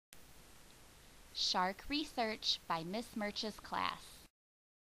Shark Research by Miss Murch's class.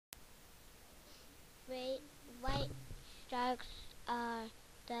 Great white sharks are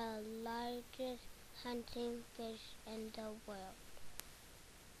the largest hunting fish in the world.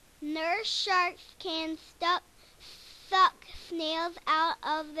 Nurse sharks can suck snails out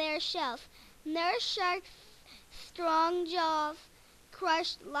of their shells. Nurse sharks' strong jaws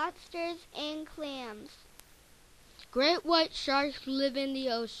crush lobsters and clams. Great white sharks live in the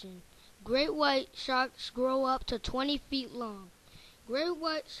ocean. Great white sharks grow up to 20 feet long. Great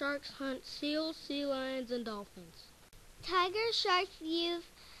white sharks hunt seals, sea lions, and dolphins. Tiger sharks use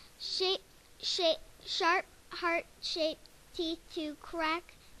sharp, heart-shaped teeth to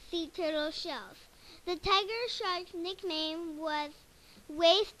crack sea turtle shells. The tiger shark's nickname is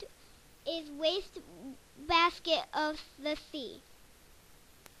waste basket of the sea.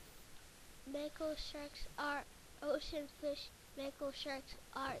 Mako sharks are ocean fish. Mako sharks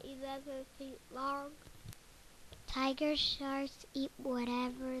are 11 feet long. Tiger sharks eat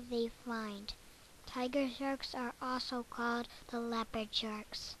whatever they find. Tiger sharks are also called the leopard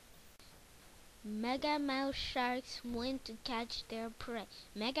sharks. Mega mouth sharks swim to catch their prey.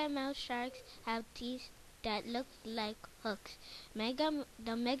 Mega mouth sharks have teeth that look like hooks.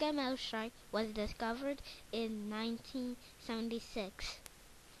 The mega mouth shark was discovered in 1976.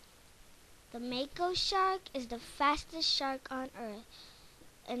 The Mako shark is the fastest shark on Earth,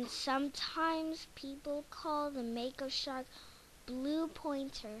 and sometimes people call the Mako shark blue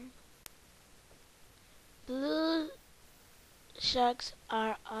pointer. Blue sharks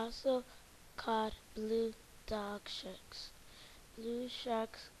are also called blue dog sharks. Blue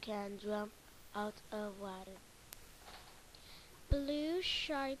sharks can jump out of water. Blue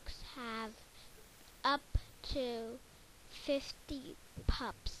sharks have up to 50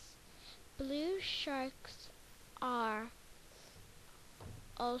 pups. Blue sharks are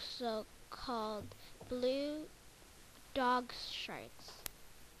also called blue dog sharks.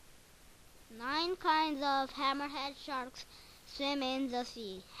 9 kinds of hammerhead sharks swim in the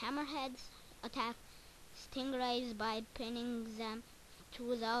sea. Hammerheads attack stingrays by pinning them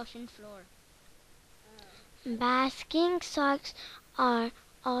to the ocean floor. Basking sharks are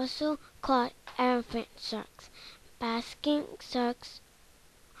also called elephant sharks. Basking sharks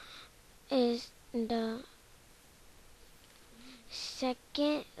is the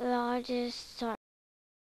second largest shark.